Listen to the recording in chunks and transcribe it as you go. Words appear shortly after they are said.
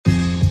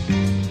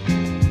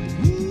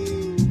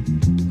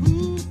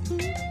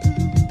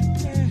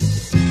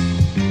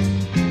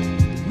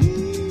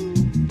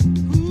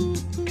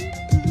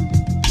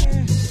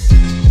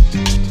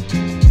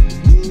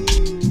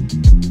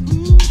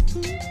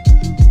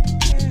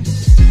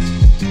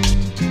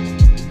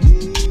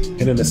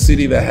And in a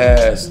city that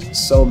has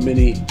so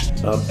many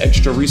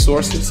extra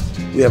resources,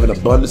 we have an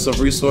abundance of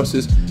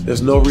resources,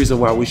 there's no reason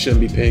why we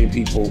shouldn't be paying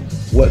people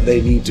what they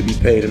need to be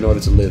paid in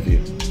order to live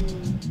here.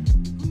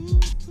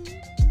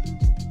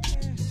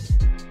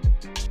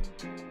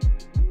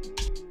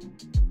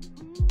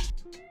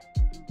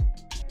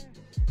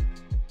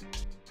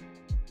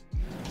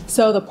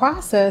 So the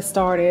process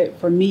started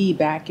for me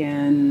back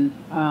in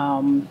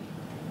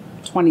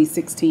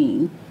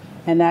 2016,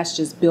 and that's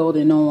just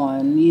building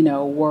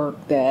on,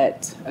 work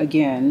that,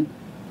 again,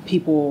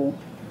 people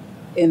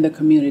in the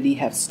community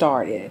have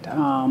started.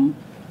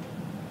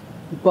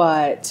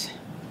 But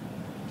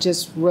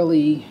just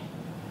really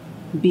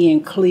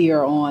being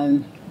clear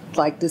on,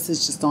 like, this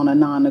is just on a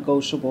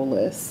non-negotiable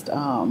list,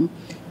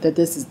 that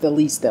this is the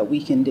least that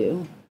we can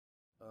do.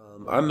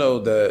 I know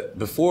that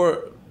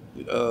before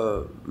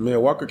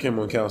Mayor Walker came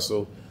on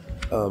council,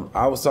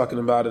 I was talking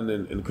about it,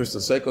 and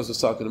Kristen Seikos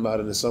was talking about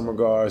it in some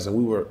regards, and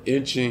we were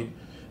inching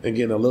and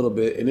getting a little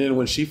bit. And then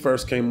when she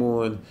first came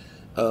on,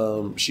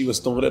 she was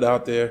throwing it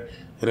out there,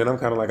 and then I'm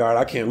kind of like, all right,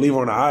 I can't leave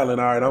her on the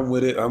island. All right, I'm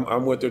with it.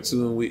 I'm with her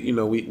too, and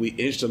we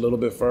inched a little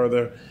bit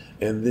further,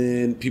 and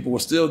then people were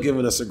still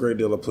giving us a great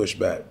deal of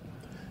pushback.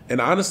 And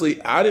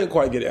honestly, I didn't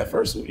quite get it at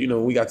first.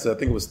 We got to, I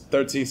think it was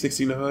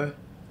 1369.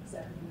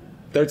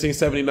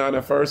 1379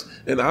 at first,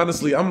 and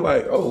honestly, I'm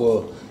like, oh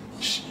well,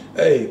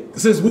 hey,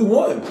 since we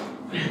won,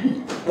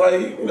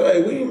 like,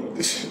 hey,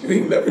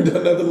 we never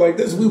done nothing like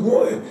this. We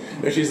won,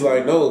 and she's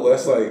like, no,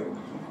 that's like,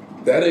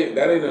 that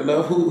ain't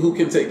enough. Who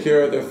can take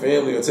care of their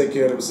family or take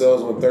care of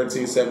themselves on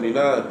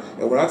 1379?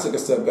 And when I took a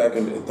step back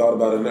and thought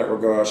about it in that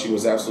regard, she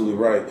was absolutely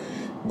right.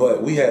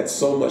 But we had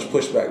so much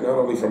pushback, not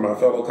only from our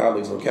fellow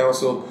colleagues on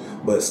council,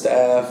 but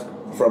staff,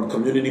 from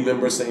community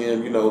members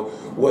saying,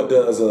 what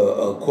does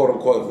a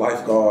quote-unquote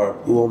lifeguard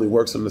who only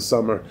works in the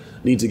summer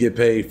need to get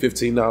paid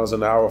 $15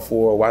 an hour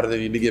for? Why do they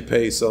need to get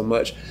paid so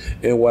much?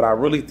 And what I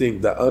really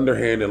think the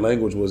underhanded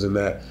language was in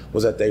that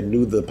was that they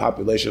knew the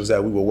populations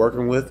that we were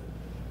working with,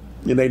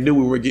 and they knew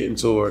we were getting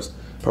towards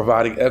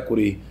providing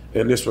equity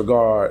in this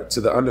regard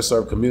to the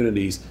underserved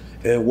communities.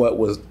 And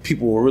what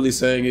people were really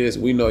saying is,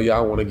 we know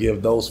y'all want to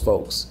give those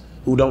folks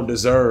who don't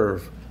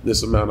deserve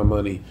this amount of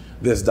money,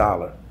 this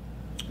dollar,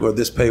 or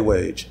this pay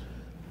wage.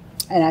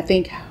 And I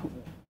think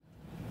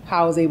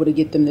how I was able to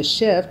get them to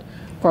shift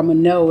from a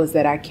no is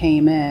that I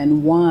came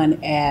in, one,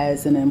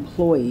 as an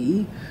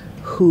employee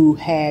who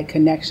had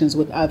connections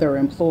with other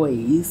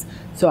employees,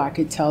 so I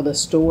could tell the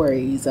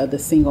stories of the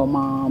single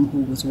mom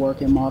who was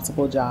working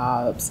multiple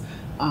jobs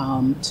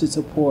to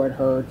support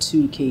her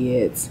 2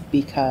 kids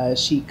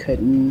because she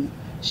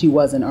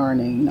wasn't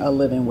earning a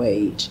living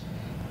wage.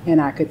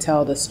 And I could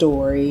tell the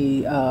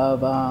story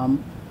of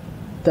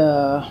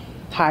the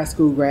high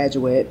school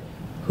graduate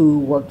who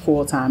worked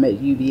full-time at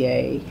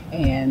UVA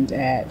and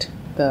at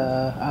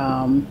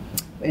the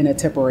in a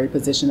temporary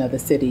position of the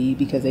city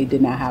because they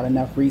did not have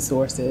enough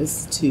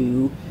resources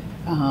to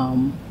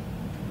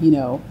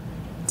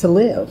to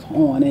live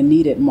on and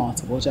needed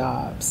multiple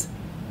jobs.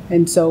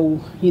 And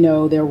so,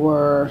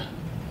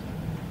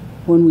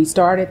 when we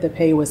started, the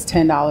pay was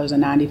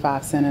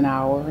 $10.95 an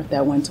hour.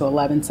 That went to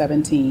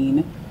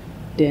 $11.17,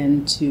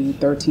 then to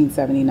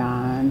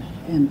 $13.79,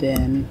 and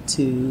then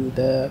to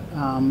the,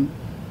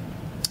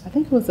 I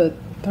think it was a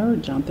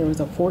third jump. There was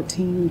a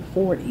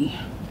 $14.40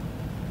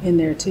 in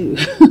there too.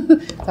 So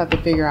I have to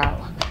figure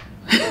out.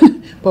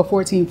 But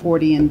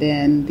 $14.40 and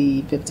then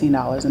the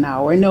 $15 an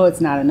hour. No,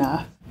 it's not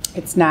enough.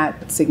 It's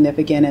not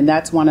significant, and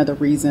that's one of the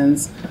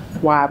reasons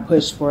why I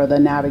pushed for the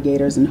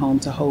navigators and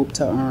Home to Hope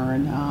to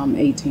earn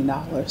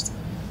 $18,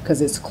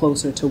 because it's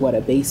closer to what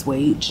a base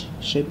wage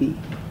should be.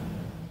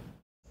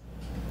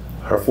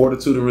 Her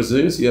fortitude and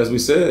resiliency, as we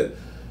said,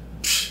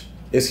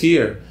 it's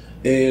here.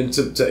 And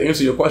to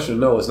answer your question,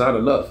 no, it's not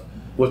enough.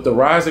 With the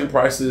rising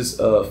prices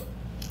of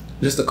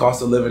just the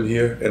cost of living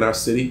here in our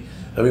city,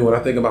 I mean, when I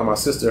think about my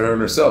sister, her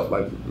and herself,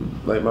 like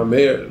my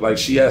mayor, like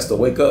she has to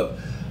wake up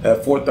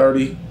at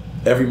 4:30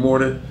 every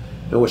morning,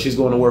 and when she's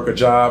going to work a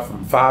job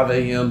from 5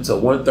 a.m. to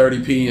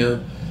 1:30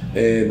 p.m.,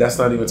 and that's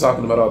not even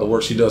talking about all the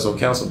work she does on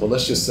council, but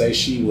let's just say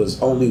she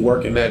was only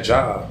working that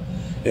job,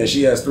 and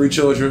she has 3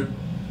 children.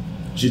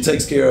 She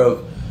takes care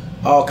of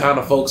all kind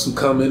of folks who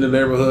come in the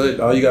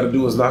neighborhood. All you got to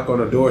do is knock on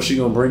her door. She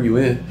gonna bring you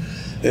in,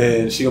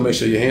 and she gonna make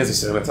sure your hands are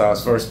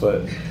sanitized first.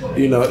 But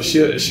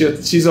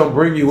she's gonna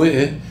bring you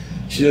in.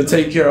 She'll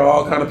take care of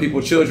all kind of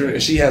people's children,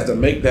 and she has to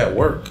make that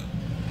work.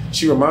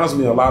 She reminds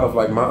me a lot of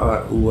like my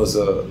aunt, who was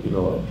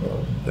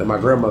and my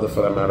grandmother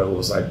for that matter, who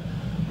was like,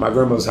 my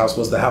grandmother's house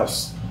was the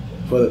house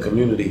for the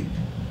community,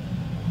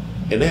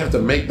 and they have to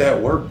make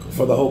that work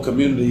for the whole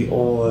community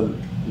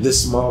on this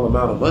small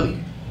amount of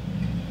money.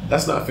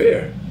 That's not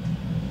fair.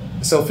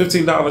 So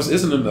 $15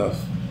 isn't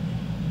enough.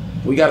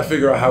 We got to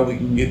figure out how we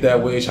can get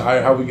that wage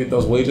higher, how we get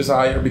those wages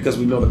higher, because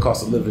we know the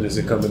cost of living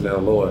isn't coming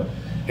down lower.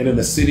 And in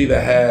a city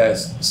that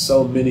has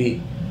so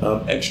many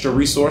extra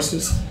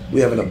resources, we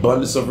have an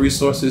abundance of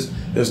resources,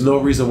 there's no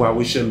reason why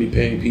we shouldn't be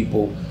paying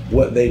people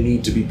what they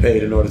need to be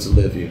paid in order to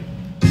live here.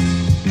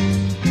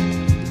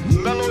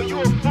 Mello, you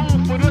a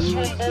fool for this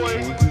one,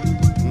 boy.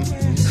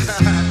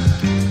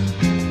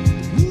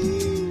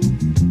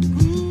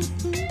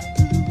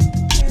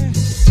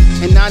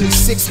 In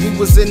 96 we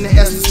was in the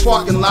Estes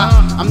parking lot.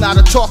 I'm not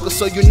a talker,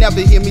 so you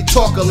never hear me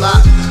talk a lot.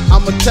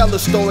 I'ma tell a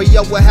story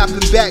of what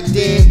happened back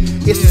then.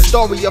 It's the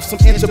story of some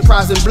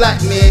enterprising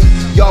black men.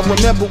 Y'all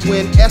remember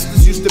when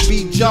Estes used to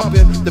be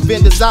jumping, the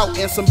vendors out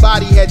and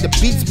somebody had the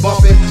beats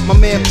bumping. My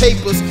man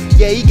Papers,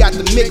 yeah, he got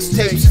the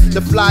mixtapes, the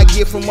fly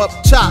gear from up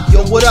top.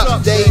 Yo, what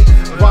up, Dave?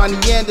 Ronnie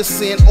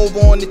Anderson over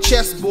on the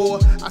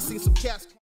chessboard. I seen some cats.